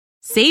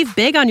Save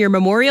big on your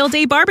Memorial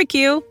Day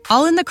barbecue,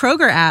 all in the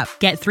Kroger app.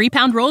 Get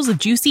 3-pound rolls of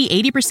juicy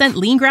 80%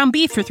 lean ground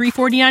beef for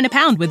 $3.49 a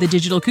pound with a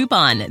digital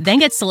coupon. Then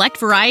get select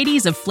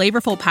varieties of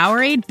flavorful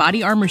Powerade,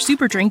 Body Armor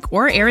Super Drink,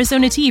 or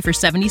Arizona tea for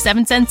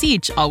 77 cents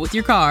each, all with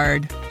your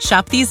card.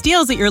 Shop these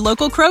deals at your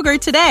local Kroger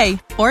today,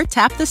 or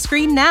tap the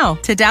screen now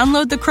to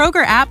download the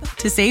Kroger app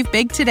to save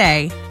big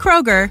today.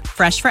 Kroger,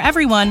 fresh for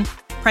everyone.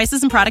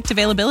 Prices and product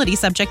availability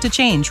subject to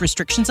change.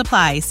 Restrictions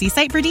apply. See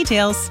site for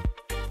details.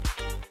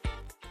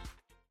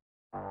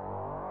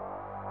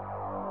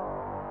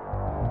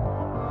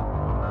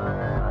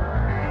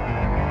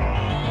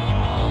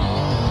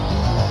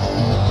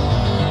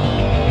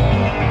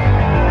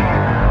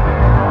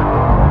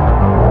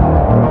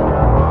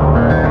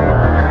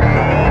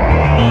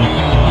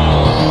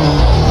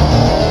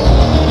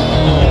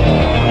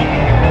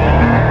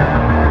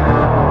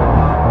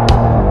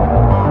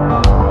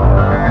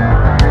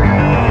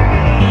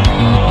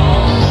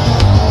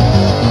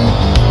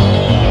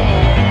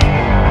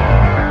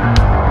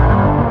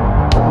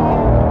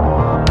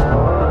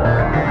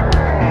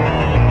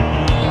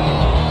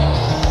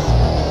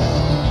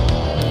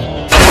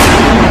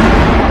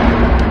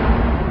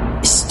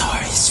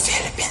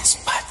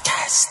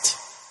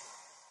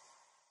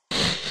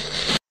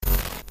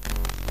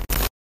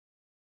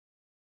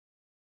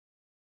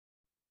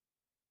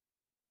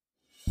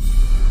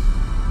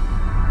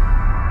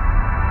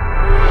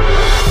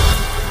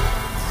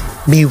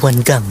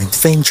 B1 Gang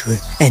Adventure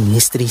and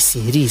Mystery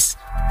Series.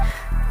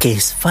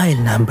 Case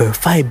File Number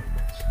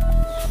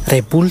 5.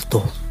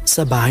 Rebulto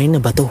sa Bahay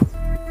na Bato.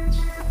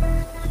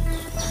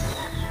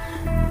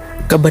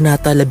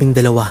 Kabanata 12.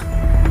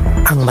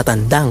 Ang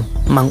Matandang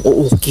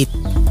MANG-UUKIT.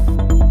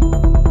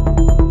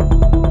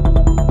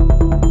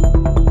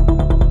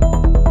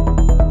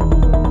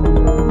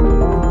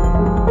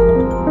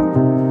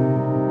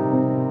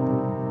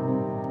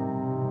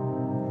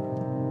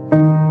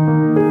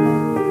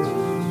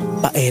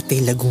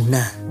 Paete,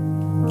 Laguna.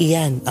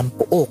 Iyan ang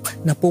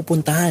puok na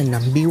pupuntahan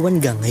ng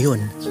B1 Gang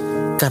ngayon.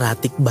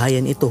 Karatik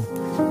bayan ito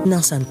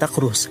ng Santa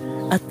Cruz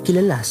at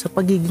kilala sa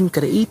pagiging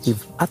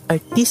creative at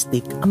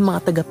artistic ang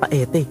mga taga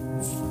Paete,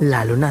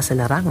 lalo na sa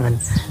larangan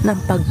ng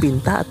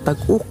pagpinta at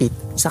pag-ukit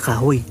sa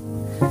kahoy.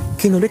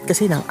 Kinulit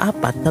kasi ng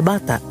 4 na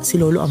bata si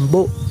Lolo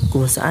Ambo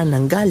kung saan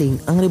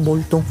nanggaling ang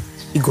rebultong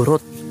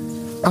igorot.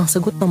 Ang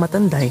sagot ng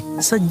matanday,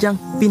 sadyang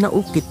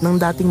pinaukit ng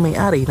dating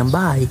may-ari ng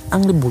bahay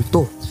ang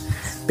rebulto.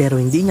 Pero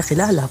hindi niya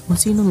kilala kung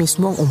sino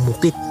mismo ang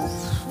umukit.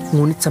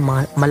 Ngunit sa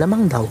mga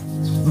malamang daw,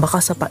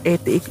 baka sa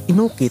Paete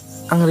inukit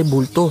ang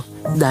rebulto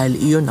dahil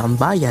iyon ang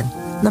bayan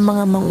ng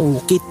mga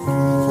mang-uukit.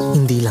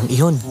 Hindi lang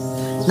iyon,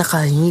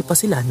 nakahingi pa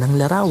sila ng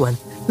larawan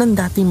ng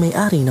dating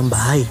may-ari ng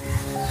bahay.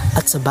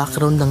 At sa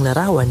background ng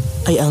larawan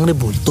ay ang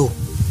rebulto.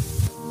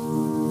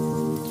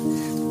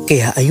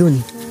 Kaya ayun,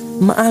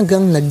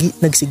 maagang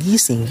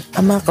nagsigising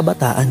ang mga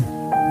kabataan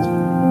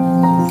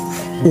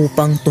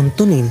upang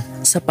tuntunin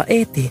sa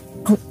Paete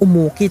ang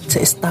umukit sa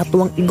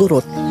estatwang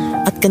igorot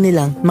at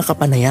kanilang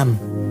makapanayam.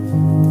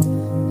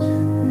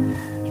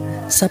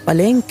 Sa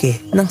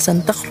palengke ng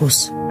Santa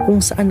Cruz kung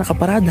saan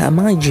nakaparada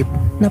ang mga jeep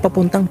na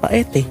papuntang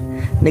Paete,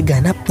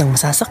 naghanap ng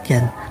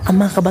masasakyan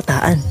ang mga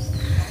kabataan.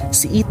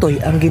 Si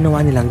Itoy ang ginawa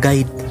nilang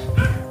guide.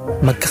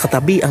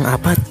 Magkakatabi ang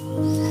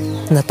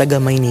 4 na taga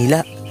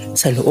Maynila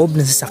sa loob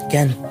ng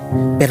sasakyan,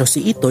 pero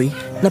si Itoy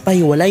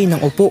napahiwalay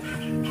ng upo.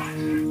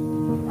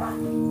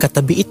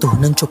 Katabi ito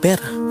ng tsoper.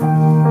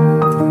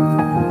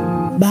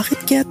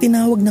 Bakit kaya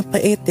tinawag na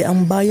Paete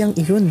ang bayang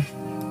iyon?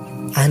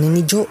 Ani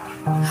ni Joe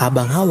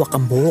habang hawak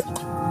ang buhok.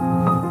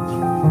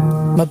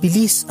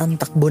 Mabilis ang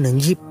takbo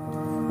ng jeep.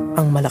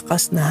 Ang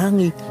malakas na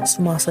hangin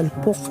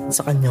sumasalpok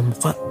sa kanyang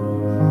muka.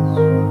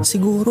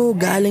 Siguro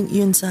galing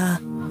iyon sa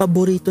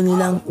paborito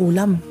nilang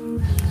ulam,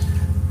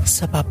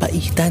 sa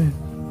papaitan.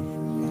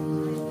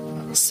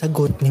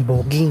 Sagot ni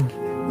Boging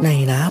na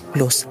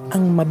hinahaplos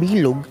ang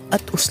mabilog at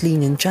usli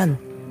niyang tiyan.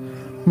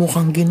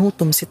 Mukhang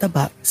ginutom si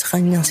Taba sa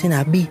kanyang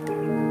sinabi.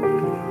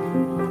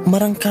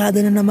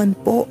 Marangkada na naman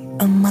po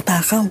ang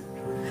matakaw,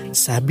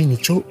 sabi ni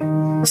Cho.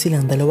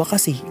 Silang dalawa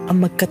kasi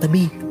ang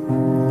magkatabi.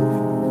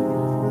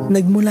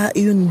 Nagmula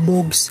iyon,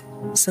 Bogs,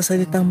 sa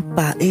salitang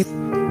pait,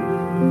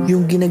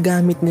 yung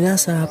ginagamit nila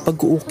sa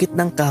pag-uukit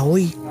ng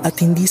kahoy at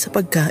hindi sa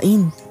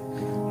pagkain.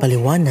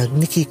 Paliwanag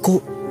ni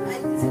Kiko.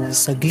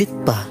 Saglit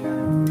pa,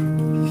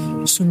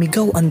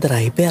 sumigaw ang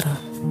driver.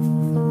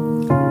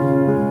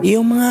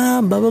 Yung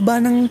mga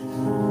bababa ng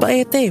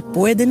Paete,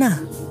 pwede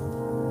na.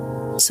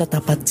 Sa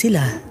tapat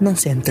sila ng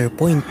center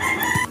point.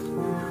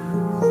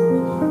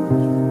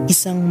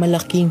 Isang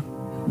malaking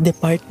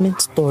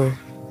department store.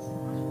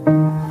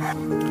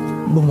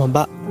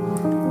 Bumaba.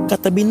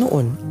 Katabi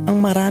noon ang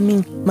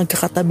maraming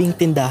magkakatabing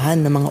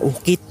tindahan ng mga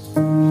ukit.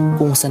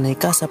 Kung sanay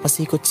ka sa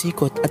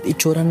pasikot-sikot at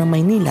itsura ng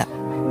Maynila,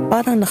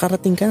 parang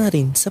nakarating ka na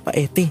rin sa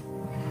Paete.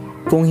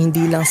 Kung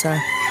hindi lang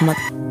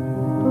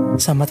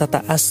sa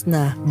matataas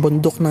na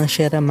bundok ng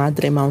Sierra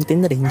Madre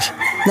Mountain Range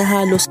na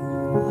halos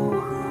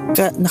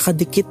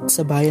nakadikit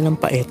sa bayan ng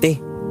Paete.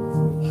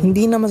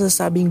 Hindi na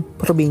masasabing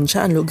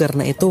probinsya ang lugar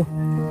na ito.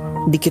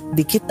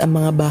 Dikit-dikit ang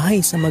mga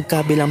bahay sa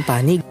magkabilang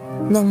panig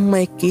ng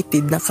may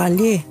kitid na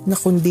kalye na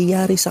kundi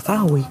yari sa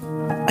kahoy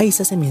ay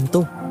sa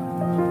semento.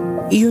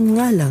 Iyon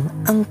nga lang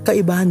ang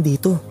kaibahan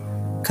dito.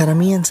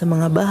 Karamihan sa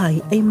mga bahay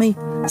ay may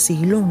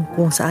silong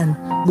kung saan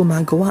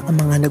gumagawa ang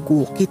mga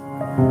nag-uukit.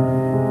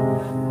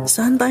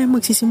 Saan tayo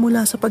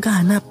magsisimula sa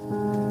paghahanap?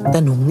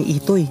 Tanong ni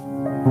Itoy.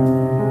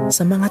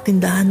 Sa mga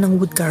tindahan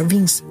ng wood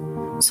carvings,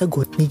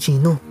 sagot ni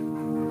Gino.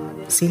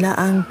 Sila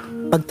ang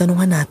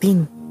pagtanungan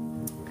natin.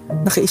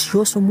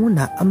 Nakaisyoso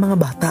muna ang mga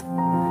bata.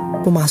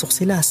 Pumasok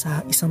sila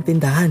sa isang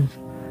tindahan.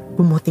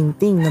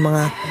 Bumutingting na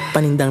mga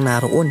panindang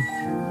naroon.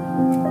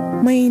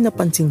 May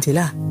napansin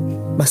sila.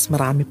 Mas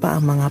marami pa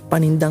ang mga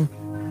panindang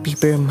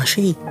paper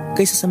mache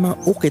kaysa sa mga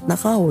ukit na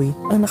kahoy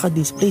ang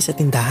nakadisplay sa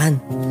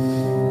tindahan.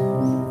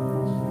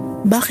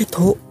 Bakit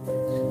ho?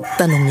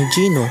 Tanong ni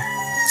Gino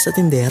sa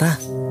tindera.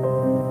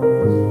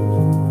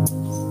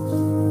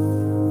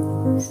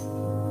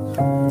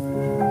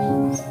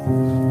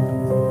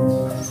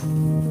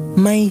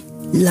 May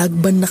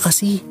lagban na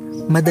kasi,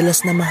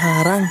 madalas na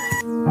maharang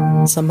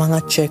sa mga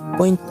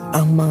checkpoint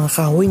ang mga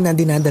kahoy na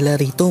dinadala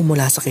rito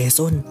mula sa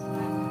Quezon.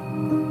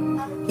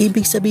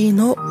 Ibig sabihin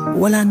ho,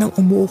 wala nang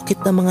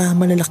umuukit na mga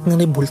malalaking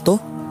rebulto?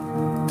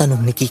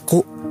 Tanong ni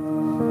Kiko.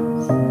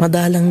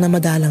 Madalang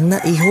na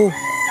iho.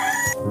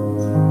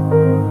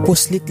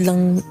 Puslit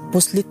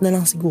na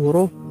lang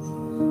siguro.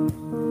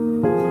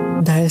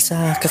 Dahil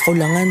sa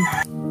kakulangan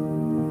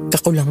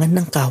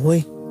ng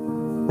kahoy.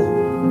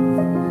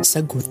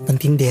 Sagot ng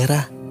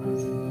tindera.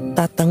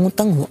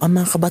 Tatango-tango ang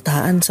mga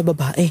kabataan sa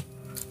babae.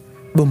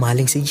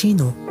 Bumaling si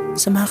Gino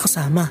sa mga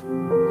kasama.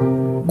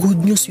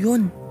 Good news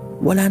yun.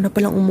 Wala na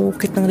palang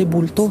umuukit ng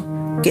rebulto.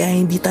 Kaya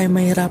hindi tayo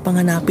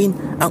mahirapang hanapin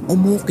ang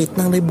umuukit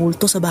ng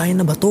rebulto sa bahay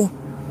na bato.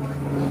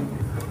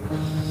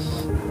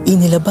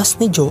 Inilabas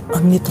ni Joe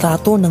ang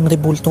litrato ng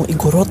rebultong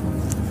igurot.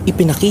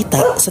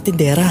 Ipinakita sa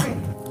tindera.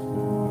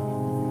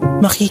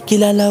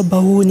 Makikilala ba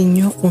ho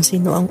ninyo kung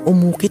sino ang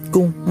umukit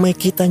kung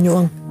makikita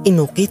nyo ang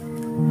inukit?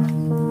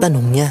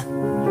 Tanong niya.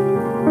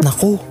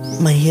 Naku,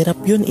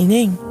 mahirap yun,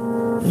 Ineng.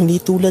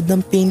 Hindi tulad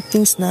ng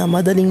paintings na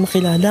madaling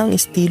makilala ang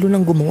estilo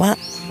ng gumawa.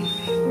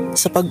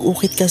 Sa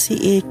pag-ukit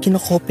kasi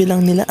kinokopy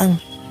lang nila ang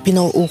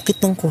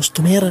pinauukit ng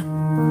customer.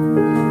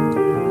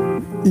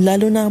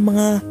 Lalo na ang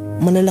mga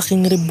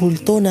malalaking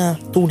rebulto na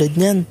tulad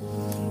niyan.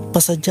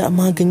 Pasadya ang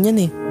mga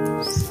ganyan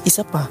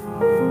Isa pa,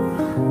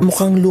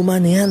 mukhang luma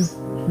na yan.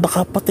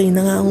 Baka patay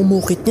na nga ang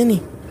umukit niyan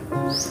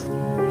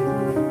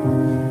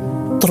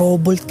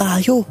Trouble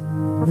tayo.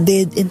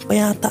 Dead end pa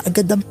yata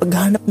agad ang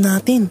paghanap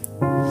natin.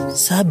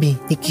 Sabi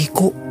ni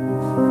Kiko.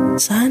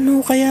 Saan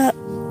kaya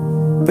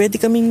pwede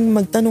kaming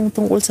magtanong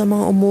tungkol sa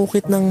mga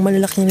umukit ng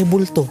malalaking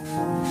rebulto?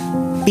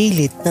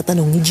 Pilit na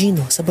tanong ni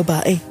Gino sa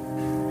babae.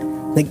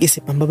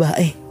 Nag-isip ang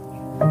babae.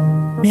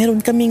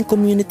 Meron kaming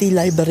community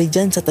library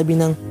dyan sa tabi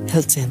ng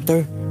health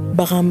center.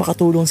 Baka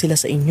makatulong sila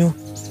sa inyo.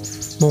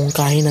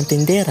 Mungkahin ng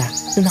tindera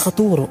na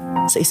nakaturo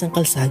sa isang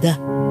kalsada.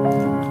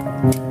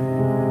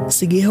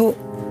 Sige ho.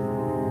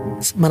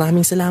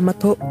 Maraming salamat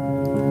ho.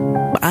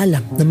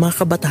 Paalam ng mga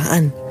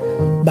kabataan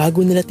bago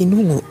nila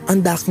tinungo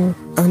ang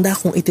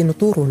dakong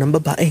itinuturo ng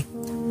babae.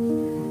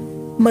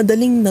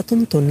 Madaling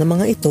natunton ng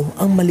mga ito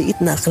ang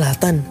maliit na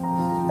aklatan.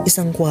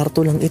 Isang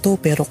kwarto lang ito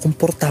pero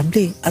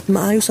komportable at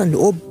maayos ang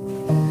loob.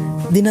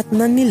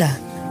 Dinatnan nila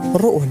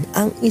roon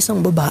ang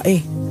isang babae,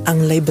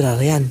 ang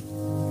librarian.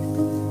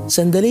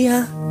 Sandali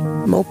ha,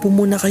 maupo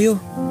muna kayo.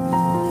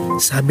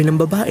 Sabi ng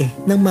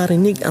babae nang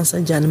marinig ang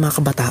sadya ng mga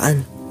kabataan.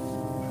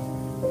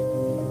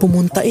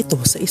 Pumunta ito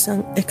sa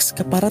isang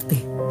eskaparate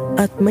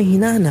at may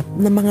hinanap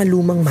ng mga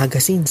lumang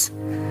magazines.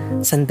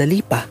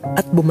 Sandali pa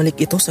at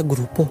bumalik ito sa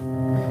grupo.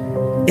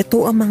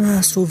 Ito ang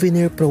mga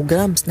souvenir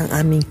programs ng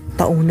aming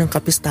taunang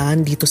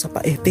kapistahan dito sa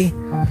Paete.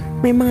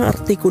 May mga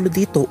artikulo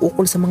dito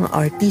ukol sa mga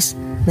artist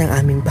ng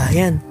aming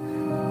bayan.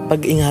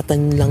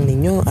 Pag-ingatan lang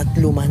ninyo at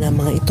luma na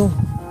mga ito.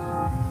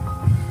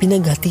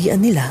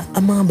 Pinaghatian nila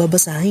ang mga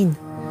babasahin.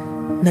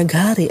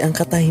 Naghari ang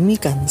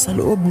katahimikan sa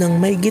loob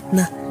ng maigit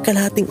na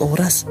kalahating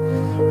oras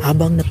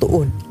habang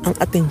natuon ang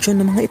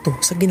atensyon ng mga ito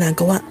sa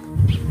ginagawa.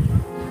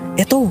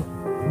 Eto,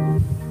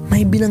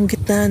 may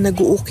binanggit na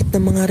nag-uukit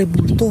ng mga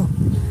rebulto.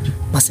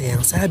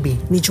 Masayang sabi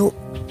ni Joe.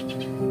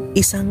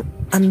 Isang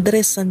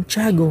Andres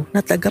Santiago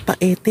na taga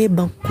Paete,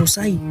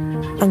 Bangkusay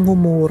ang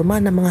humorma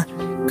ng mga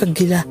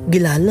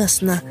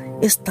kagilalas na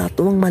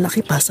estatwang malaki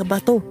pa sa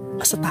bato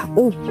sa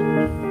tao.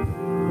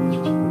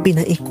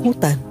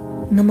 Pinaikutan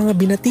ng mga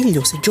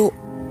binatilyo si Joe.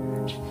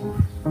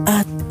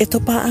 At ito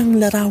pa ang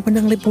larawan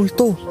ng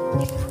rebulto.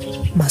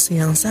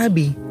 Masayang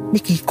sabi ni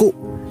Kiko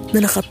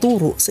na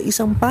nakaturo sa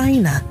isang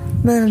pahina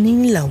na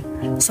naninilaw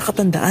sa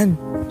katandaan.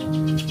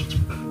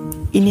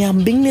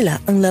 Iniambing nila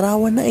ang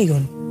larawan na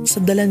iyon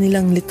sa dala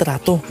nilang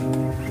litrato.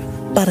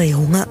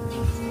 Pareho nga.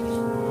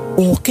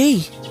 Okay,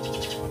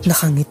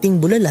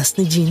 nakangiting bulalas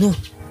ni Gino.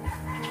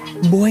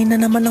 Buhay na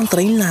naman ang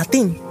trail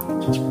natin.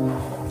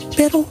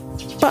 Pero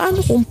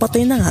paano kung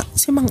patay na nga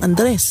si Mang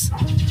Andres?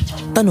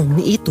 Tanong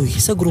ni Itoy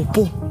sa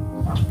grupo.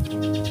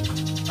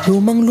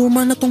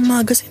 Lumang-luma na tong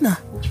magazine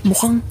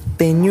mukhang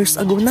 10 years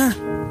ago na.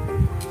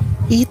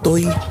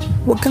 Itoy,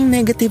 huwag kang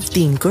negative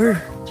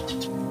thinker.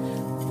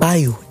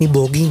 Payo ni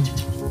Boging.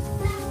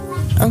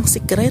 Ang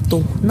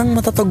sikreto ng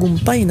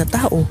matatagumpay na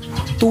tao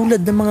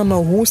tulad ng mga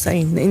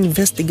mahuhusay na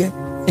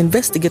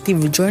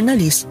investigative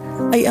journalist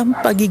ay ang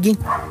pagiging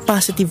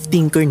positive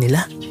thinker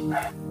nila.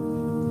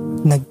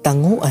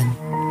 Nagtanguan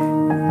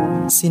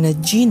sina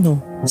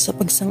Gino sa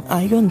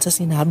pagsang-ayon sa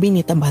sinabi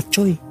ni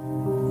Tabatchoy.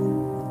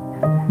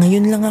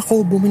 Ngayon lang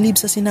ako bumilib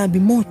sa sinabi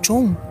mo,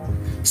 Chong.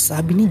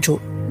 Sabi ni Joe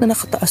na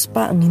nakataas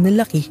pa ang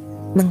hinalaki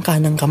ng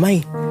kanang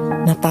kamay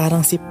na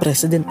parang si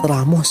President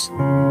Ramos.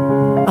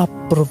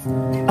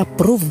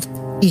 Approved,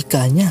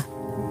 ika niya.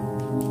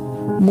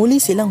 Muli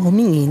silang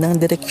humingi ng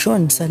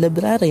direksyon sa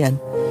librarian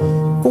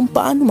kung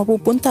paano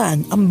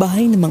mapupuntaan ang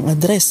bahay ng Mang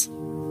Andres.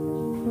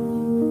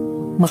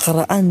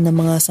 Makaraan ng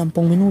mga 10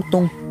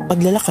 minutong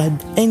paglalakad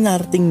ay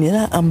narating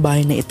nila ang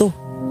bahay na ito.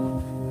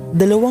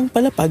 2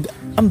 palapag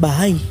ang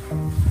bahay.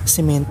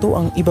 Semento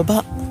ang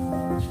ibaba.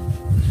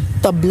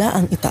 Tabla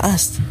ang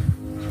itaas.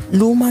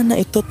 Luma na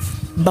ito't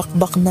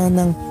bakbak na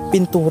ng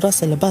pintura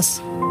sa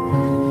labas.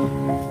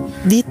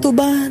 Dito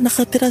ba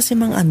nakatira si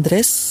Mang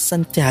Andres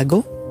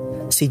Santiago?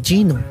 Si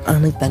Gino ang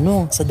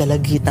nagtanong sa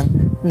dalagitang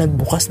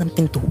nagbukas ng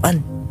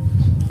pintuan.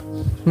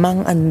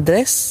 Mang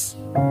Andres?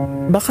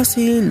 Baka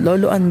si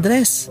Lolo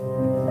Andres.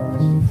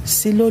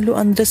 Si Lolo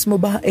Andres mo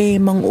ba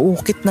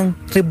mang-uukit ng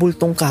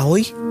rebultong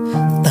kahoy?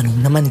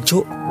 Tanong naman ni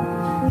Joe.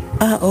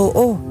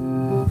 Oo.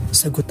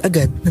 Sagot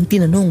agad ng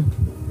tinanong.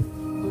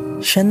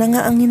 Siya na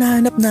nga ang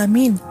hinahanap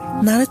namin.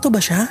 Narito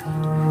ba siya?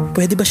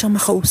 Pwede ba siyang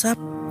makausap?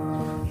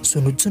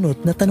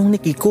 Sunod-sunod na tanong ni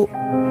Kiko.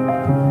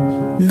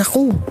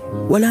 Naku,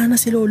 wala na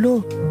si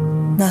Lolo.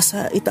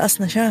 Nasa itaas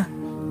na siya.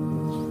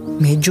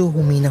 Medyo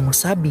huminang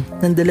masabi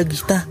ng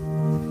dalagita.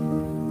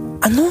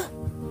 Ano?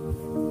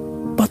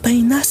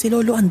 Patay na si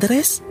Lolo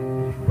Andres?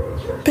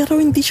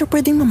 Pero hindi siya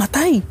pwedeng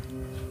mamatay.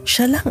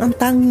 Siya lang ang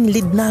tanging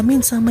lead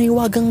namin sa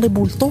maywagang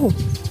rebulto.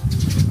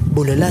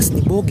 Bulalas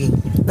ni Boging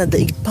na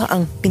daig pa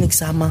ang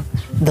pinagsamang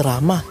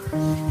drama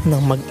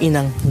ng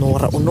mag-inang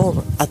Nora Honor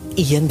at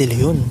Ian De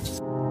Leon.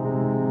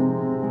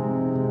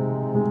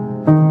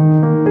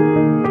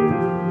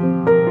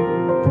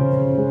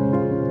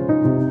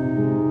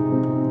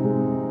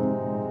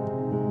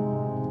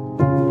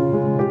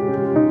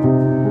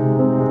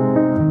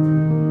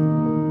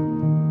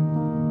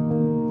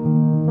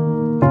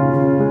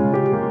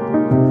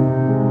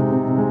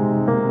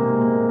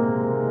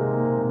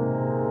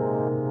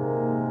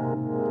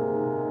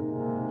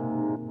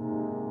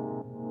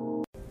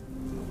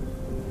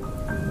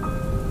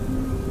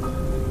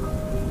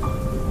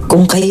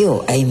 Kung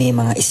kayo ay may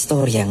mga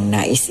istoryang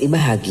nais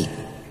ibahagi,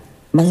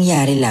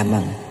 mangyari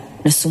lamang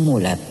na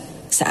sumulat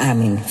sa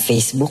aming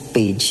Facebook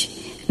page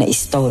na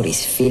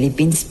Stories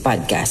Philippines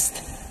Podcast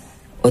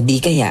o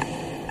di kaya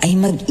ay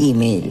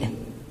mag-email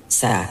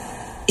sa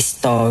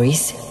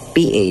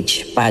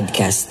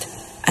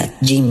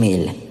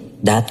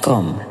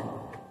storiesphpodcast@gmail.com.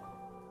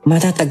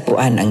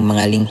 Matatagpuan ang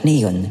mga link na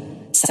iyon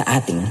sa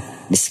ating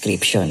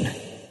description.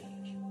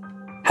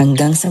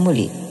 Hanggang sa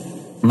muli,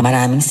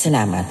 maraming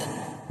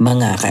salamat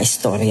mga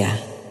kaistorya.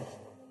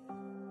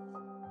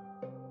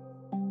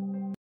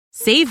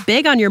 Save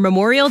big on your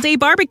Memorial Day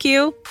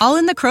barbecue,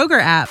 all in the Kroger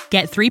app.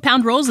 Get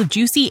 3-pound rolls of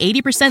juicy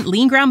 80%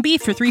 lean ground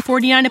beef for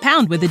 $3.49 a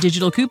pound with a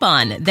digital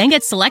coupon. Then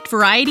get select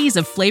varieties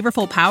of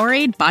flavorful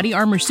Powerade, Body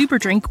Armor Super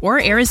Drink,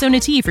 or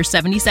Arizona tea for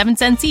 77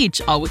 cents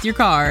each, all with your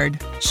card.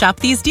 Shop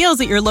these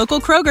deals at your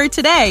local Kroger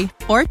today,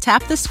 or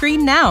tap the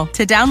screen now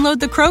to download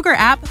the Kroger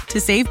app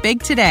to save big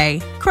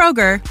today.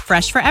 Kroger,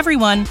 fresh for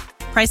everyone.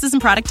 Prices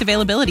and product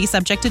availability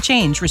subject to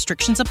change.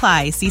 Restrictions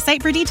apply. See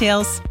site for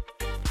details.